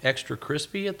know: extra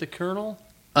crispy at the Colonel?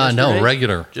 No, yesterday?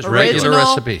 regular. Just regular Original.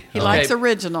 recipe. He Oh. likes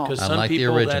original. Because I some like the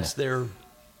people, original. that's their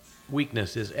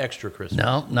weakness is extra crispy.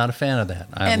 No, not a fan of that.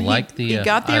 I And he- like the. he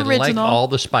got the I like original, all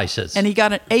the spices. And he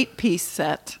got an 8-piece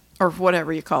set, or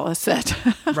whatever you call a set.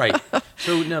 Right.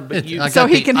 So no, but you. I So got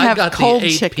he the, can I have got cold the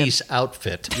chicken. 8-piece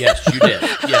outfit. Yes, you did.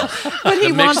 Yes. But he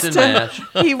The mix wants and to. match.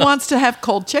 He wants to have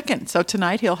cold chicken. So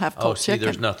tonight he'll have Oh, cold see, chicken.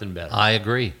 there's nothing better. I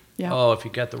agree. Yeah. Oh, if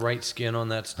you got the right skin on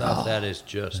that stuff, that is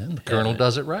just. And the Colonel heaven.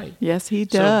 does it right. Yes, he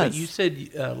So, does. but you said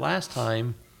last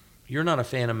time you're not a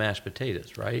fan of mashed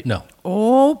potatoes, right? No,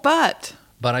 Oh, but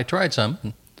but I tried some.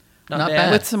 Not bad.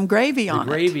 bad. with some gravy The on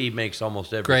it. gravy makes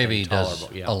almost everything Gravy tolerable.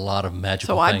 does Yeah. a lot of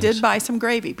magical So I things. did buy some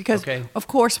gravy because, Okay. of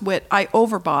course, Whit, I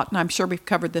overbought, and I'm sure we've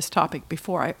covered this topic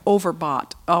before. I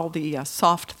overbought all the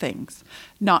soft things,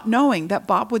 not knowing that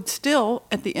Bob would still,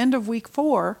 at the end of week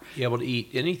 4, Be able to eat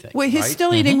anything. well, he's right?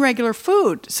 still eating regular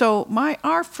food. So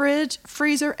our fridge,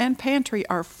 freezer, and pantry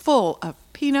are full of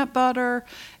peanut butter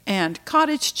and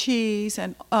cottage cheese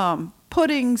and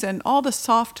puddings and all the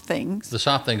soft things. The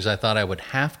soft things I thought I would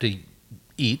have to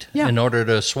eat Yeah. in order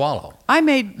to swallow. I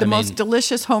made the I most mean-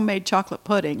 delicious homemade chocolate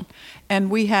pudding, and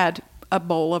we had a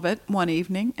bowl of it one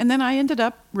evening, and then I ended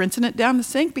up rinsing it down the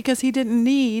sink because he didn't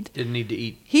need. Didn't need to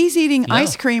eat. He's eating No.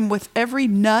 ice cream with every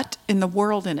nut in the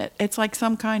world in it. It's like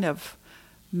some kind of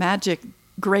magic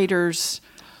grater's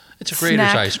It's a Grater's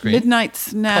snack, ice cream midnight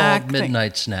snack. called thing.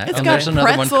 Midnight Snack. It's and got there's another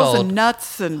one pretzels called and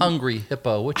nuts and Hungry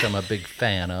Hippo, which I'm a big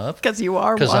fan of. because you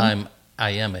are Because one. I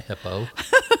am a hippo.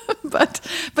 but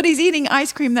he's eating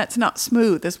ice cream that's not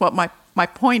smooth is what my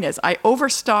point is. I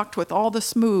overstocked with all the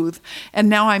smooth, and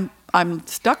now I'm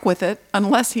stuck with it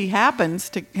unless he happens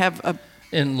to have a.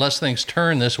 Unless things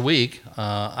turn this week,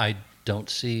 I don't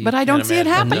see But I don't see it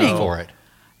imagine. a need happening. for it.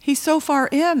 He's so far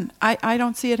in. I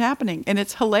don't see it happening, and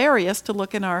it's hilarious to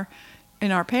look in our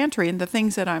pantry and the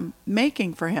things that I'm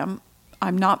making for him.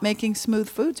 I'm not making smooth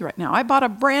foods right now. I bought a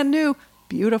brand new,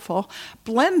 beautiful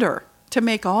blender to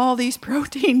make all these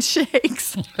protein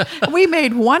shakes. We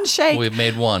made one shake We've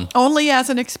made one. only as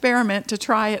an experiment to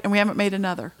try it, and we haven't made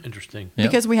another Interesting. Yep.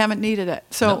 because we haven't needed it.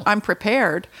 So No. I'm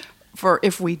prepared. for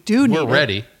if we do need We're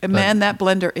ready, it. but Man, that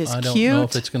blender is I don't cute. know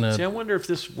if it's going See, I to. wonder if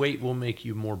this weight will make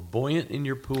you more buoyant in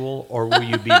your pool, or will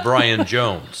you be Brian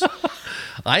Jones?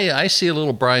 I see a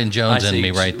little Brian Jones I in see,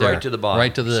 me right there. right to the bottom.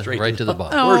 Right to the Straight to the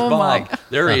bottom. Oh, Where's my Bob? God.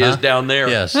 There he is down there.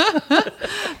 Yes.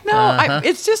 No,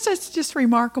 it's just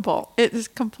remarkable. It is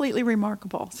completely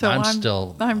remarkable. So I'm I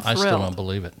thrilled. still don't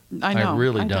believe it. I know. I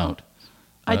really I don't.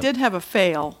 I did have a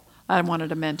fail I wanted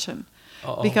to mention.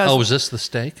 Uh-oh. Because Oh, is this the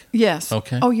steak? yes.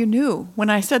 Okay. Oh, you knew. When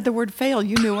I said the word fail,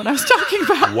 you knew what I was talking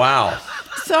about. Wow.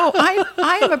 So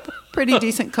I am a pretty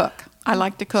decent cook. I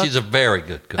like to cook. She's a very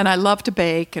good cook. And I love to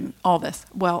bake and all this.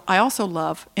 Well, I also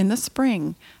love, in the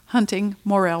spring, hunting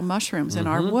morel mushrooms in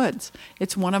our woods.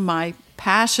 It's one of my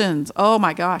passions. Oh,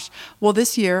 my gosh. Well,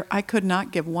 this year, I could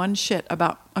not give one care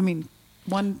about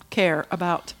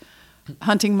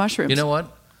hunting mushrooms. You know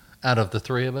what? Out of the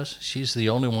three of us, she's the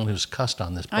only one who's cussed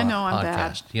on this I know, I'm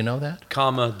podcast. bad. You know that?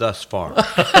 Comma, thus far.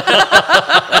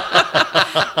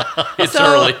 It's So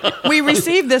early. we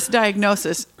received this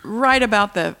diagnosis right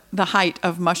about the height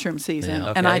of mushroom season.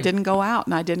 Yeah. And I Okay. didn't go out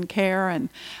and I didn't care. And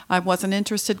I wasn't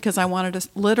interested because I wanted to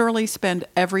literally spend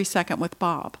every second with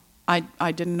Bob.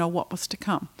 I didn't know what was to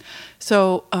come.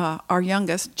 So our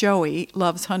youngest, Joey,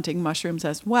 loves hunting mushrooms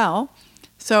as well.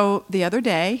 So the other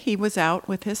day, he was out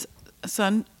with his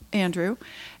son, Andrew,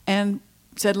 and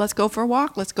said, let's go for a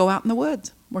walk. Let's go out in the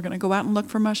woods. We're going to go out and look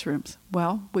for mushrooms.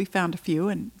 Well, we found a few,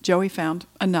 and Joey found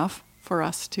enough for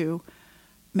us to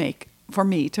make, for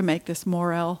me to make this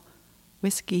morel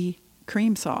whiskey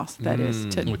cream sauce that is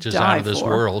to Which is die out of this for.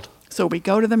 world. So we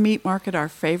go to the meat market, our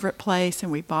favorite place,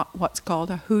 and we bought what's called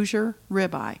a Hoosier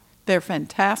ribeye. They're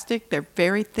fantastic. They're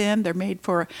very thin. They're made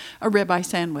for a ribeye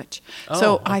sandwich. Oh,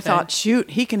 so I okay. thought,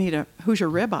 shoot, he can eat a Hoosier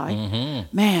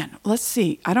ribeye. Man, let's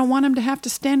see. I don't want him to have to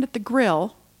stand at the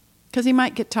grill because he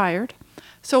might get tired.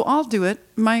 So I'll do it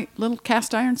my little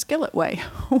cast iron skillet way.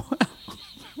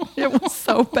 It was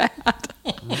so bad.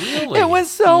 Really? It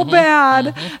was so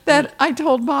bad that I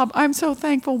told Bob, I'm so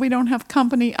thankful we don't have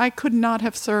company. I could not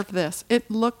have served this. It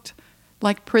looked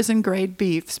like prison grade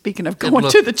beef, speaking of going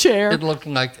to the chair. It looked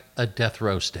like a death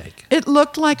row steak. It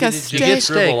looked like a Did steak. you get get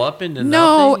steak? shrivel up into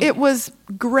No, nothing? it was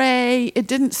gray. It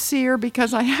didn't sear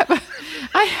because I have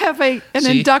an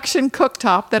See, induction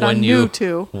cooktop that I'm new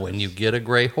to. When you get a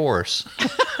gray horse,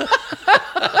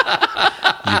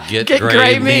 you get, Get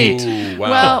gray meat. Ooh,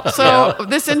 wow. Well, so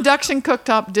this induction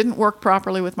cooktop didn't work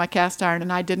properly with my cast iron,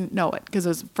 and I didn't know it because it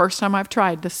was the first time I've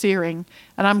tried the searing,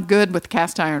 and I'm good with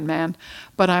cast iron, man,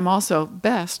 but I'm also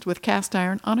best with cast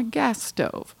iron on a gas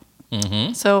stove.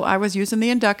 Mm-hmm. So I was using the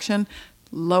induction.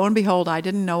 Lo and behold, I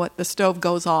didn't know it. The stove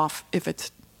goes off if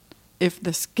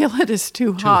the skillet is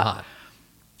too hot.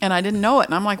 And I didn't know it.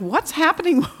 And I'm like, what's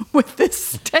happening with this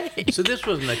steak? So this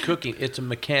wasn't a cooking; it's a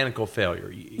mechanical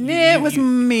failure. It was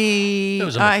me. It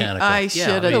was a mechanical. I Yeah,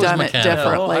 should it have was done it mechanical.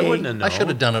 differently. I wouldn't have known. I should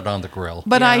have done it on the grill.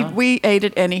 But Yeah. we ate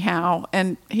it anyhow,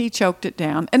 and he choked it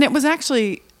down. And it was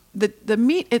actually the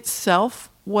meat itself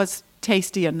was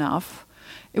tasty enough.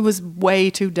 It was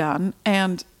way too done,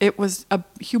 and it was a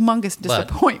humongous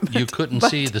disappointment. But you couldn't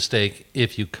But- see the steak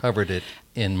if you covered it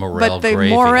in morel But the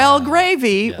gravy. morel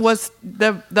gravy Yes. was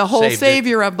the whole Saved it.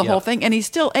 savior of the whole Yep. thing, and he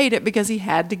still ate it because he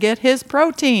had to get his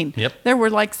protein. Yep. There were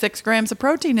like 6 grams of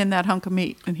protein in that hunk of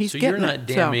meat, and he's So getting you're not it.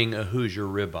 damning a Hoosier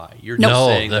ribeye. You're No, just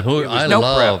saying the that Hoo- it was I no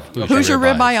love prep. Hoosier So Hoosier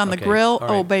ribeyes. ribeye on the Okay. grill,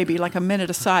 All oh right. baby, like a minute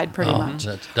aside, pretty much.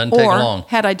 That doesn't take Or long.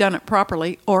 had I done it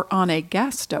properly, or on a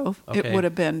gas stove, it Okay. would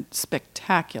have been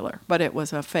spectacular. But it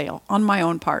was a fail on my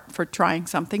own part for trying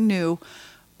something new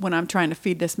when I'm trying to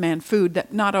feed this man food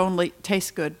that not only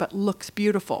tastes good but looks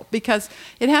beautiful, because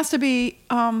it has to be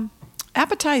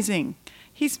appetizing.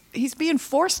 He's being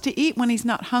forced to eat when he's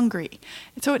not hungry,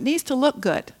 so it needs to look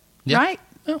good, Yeah. right?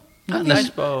 Well, I not mean- necessarily.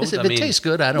 suppose, If I it mean- tastes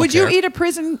good, I don't Would care. you eat a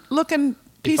prison-looking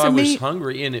piece If I of was meat?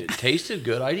 hungry and it tasted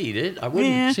good, I'd eat it. I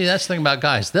wouldn't. Yeah. See, that's the thing about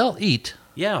guys. They'll eat.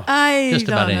 Yeah. I Just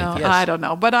about don't know. anything. Yes. I don't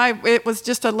know, but it was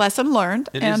just a lesson learned.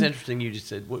 It and is interesting. You just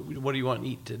said, "What do you want to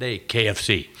eat today?"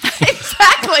 KFC.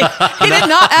 Exactly. He did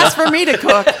not ask for me to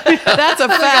cook. That's a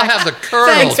fact. I have the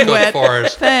kernels Thanks, cooked Whit. for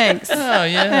us. Thanks. Oh,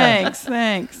 yeah.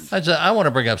 Thanks. I want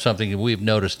to bring up something that we've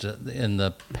noticed in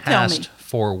the past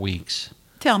 4 weeks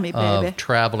Tell me, baby. of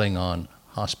traveling on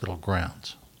hospital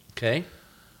grounds. Okay.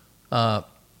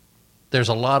 There's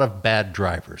a lot of bad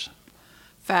drivers.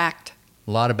 Fact.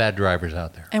 A lot of bad drivers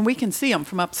out there. And we can see them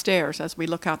from upstairs as we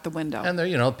look out the window. And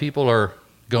there, people are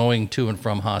going to and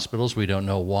from hospitals. We don't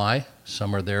know why.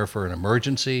 Some are there for an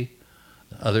emergency.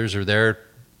 Others are there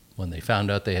when they found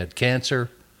out they had cancer.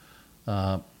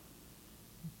 the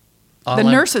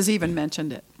nurses even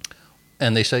mentioned it.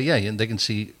 And they say, yeah, they can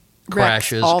see Wrecks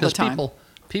crashes all the because time.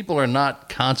 people are not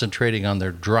concentrating on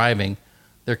their driving.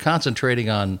 They're concentrating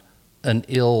on an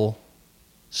ill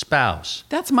spouse,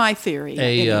 That's my theory.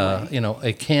 Anyway.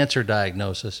 a cancer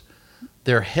diagnosis.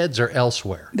 Their heads are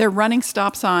elsewhere. They're running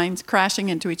stop signs, crashing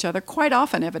into each other quite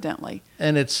often, evidently.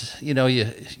 And it's,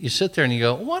 you sit there and you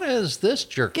go, what is this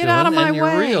jerk Get doing? out of my and you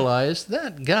way. realize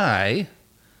that guy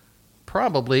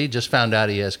probably just found out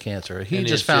he has cancer. He And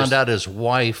just it's found just- out his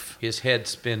wife. His head's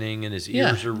spinning and his Yeah.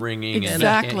 ears are ringing.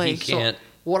 Exactly. And he can't.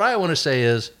 What I want to say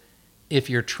is, if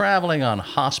you're traveling on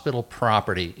hospital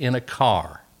property in a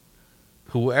car,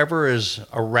 whoever is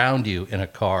around you in a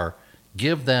car,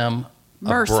 give them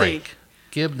Mercy. a break.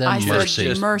 Give them I said mercy.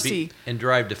 just- Mercy. And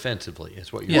drive defensively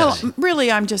is what you're Yes. saying. Well,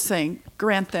 really, I'm just saying,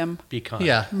 grant them. Be kind.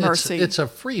 Yeah, Mercy. It's a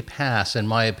free pass, in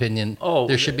my opinion. Oh,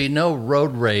 there should be no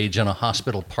road rage on a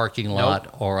hospital parking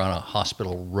lot or on a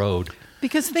hospital road.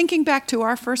 Because thinking back to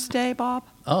our first day, Bob,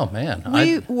 Oh man,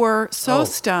 we were so Oh.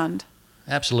 stunned,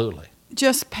 absolutely.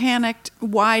 just panicked,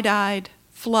 wide-eyed,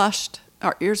 flushed.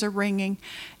 Our ears are ringing,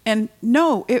 and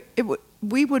no,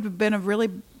 we would have been a really,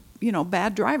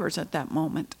 bad drivers at that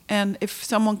moment. And if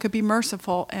someone could be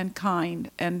merciful and kind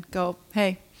and go,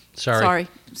 hey, Sorry.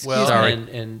 excuse Well, me.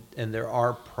 Sorry. and there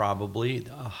are probably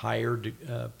a higher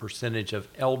percentage of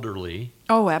elderly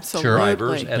Oh, absolutely.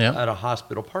 drivers at, Yeah. at a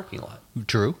hospital parking lot.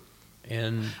 True.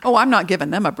 And Oh, I'm not giving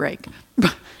them a break.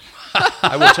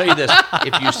 I will tell you this: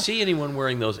 if you see anyone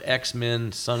wearing those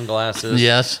X-Men sunglasses,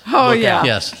 Yes. Oh, Look yeah. out.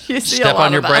 Yes. You see a Step lot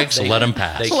on your of that. brakes. Let them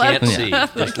pass. They Let can't them- see.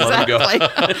 Just let them go.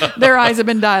 Exactly. Their eyes have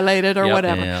been dilated or Yep.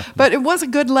 whatever. Yeah. But it was a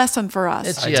good lesson for us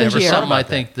It's to yeah, for hear. something I about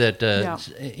think that Yeah.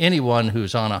 anyone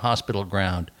who's on a hospital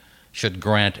ground should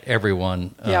grant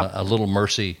everyone Yeah. a little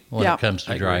mercy when Yeah. it comes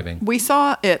to I agree. driving. We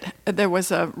saw it. There was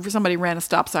somebody ran a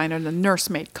stop sign and the nurse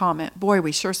made comment, boy,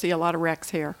 we sure see a lot of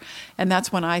wrecks here. And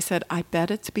that's when I said, I bet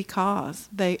it's because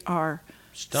they are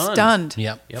stunned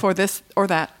Yep. for this or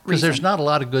that Because reason. there's not a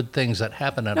lot of good things that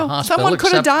happen at No, a hospital. someone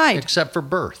could have except- died. Except for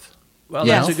birth. Well,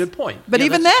 Yes. that's a good point. But Yeah,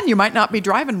 even that's- then, you might not be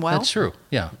driving well. That's true.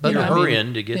 Yeah. you're I mean,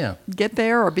 hurrying to get. Yeah. Get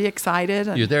there or be excited.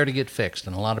 And You're there to get fixed,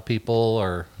 and a lot of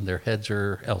people their heads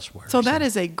are elsewhere. so that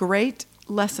is a great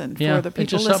lesson yeah, for the people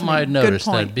it's just listening. something I'd Good noticed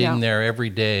point. that being yeah. there every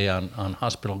day on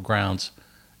hospital grounds,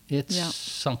 it's Yeah.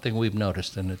 something we've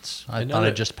noticed, and I thought Another-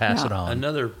 I'd just pass Yeah. it on.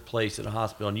 Another place at a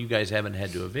hospital, and you guys haven't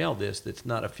had to avail this, that's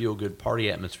not a feel-good party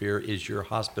atmosphere, is your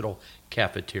hospital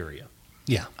cafeteria.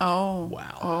 Yeah. Oh. Wow.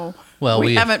 Oh. Well,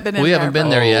 we haven't been in we there. haven't been but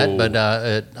there yet, Oh.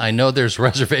 but I know there's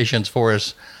reservations for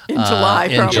us In July,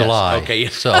 In probably. July. Yes, okay.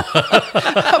 So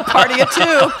a party of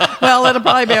two. Well, it'll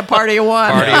probably be a party of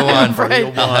one. Party of I'm one.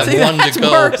 afraid. Party of one. See, one to that's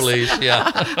go, worse. please. Yeah.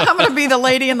 I'm going to be the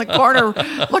lady in the corner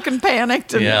looking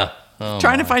panicked and Yeah. Oh,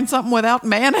 trying to my. find something without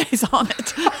mayonnaise on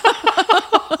it.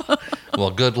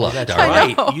 Well, good luck, That's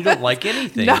darling. right. You don't like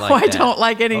anything No, like I that. don't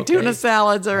like any Okay. tuna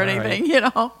salads or All right.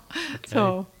 anything,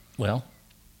 So, Well,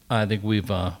 I think we've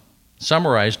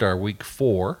summarized our week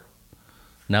 4.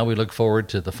 Now we look forward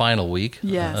to the final week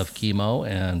Yes. of chemo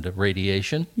and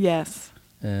radiation, yes.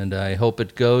 and I hope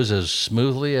it goes as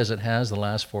smoothly as it has the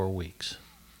last 4 weeks.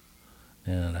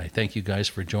 And I thank you guys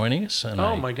for joining us. And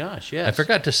Oh my gosh, yes. I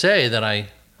forgot to say that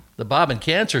the Bob and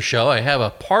Cancer Show, I have a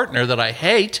partner that I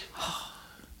hate,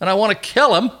 and I want to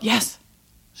kill him. Yes.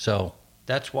 So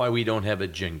That's why we don't have a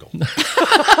jingle. Wait,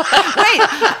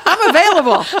 I'm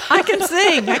available. I can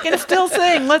sing. I can still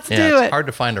sing. Let's yeah, do it's it. hard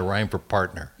to find a rhyme for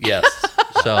partner. Yes.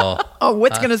 So Oh,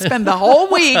 Whit's going to spend the whole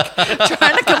week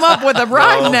trying to come up with a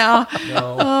rhyme now.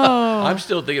 No. Oh. I'm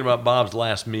still thinking about Bob's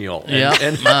last meal and, Yeah.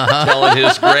 and telling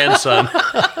his grandson.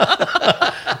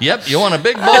 yep, you want a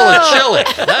big bowl of chili.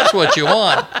 That's what you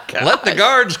want. Let the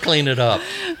guards clean it up.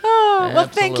 Oh, well,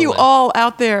 thank you Absolutely. all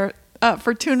out there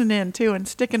for tuning in, too, and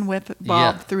sticking with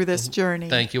Bob Yeah. through this journey.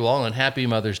 Thank you all, and happy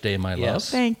Mother's Day, my Yes. love.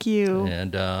 Thank you.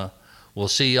 And we'll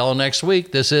see you all next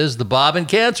week. This is the Bob and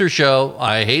Cancer Show.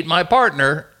 I hate my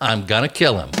partner. I'm going to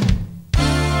kill him.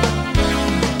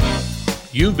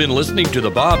 You've been listening to the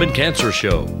Bob and Cancer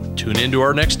Show. Tune into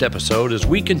our next episode as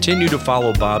we continue to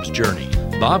follow Bob's journey.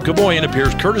 Bob Kavoyan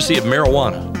appears courtesy of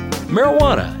marijuana.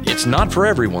 Marijuana, it's not for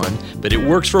everyone, but it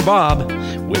works for Bob.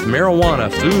 With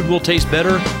marijuana, food will taste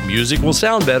better, music will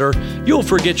sound better, you'll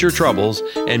forget your troubles,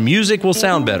 and music will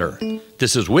sound better.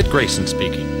 This is Whit Grayson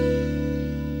speaking.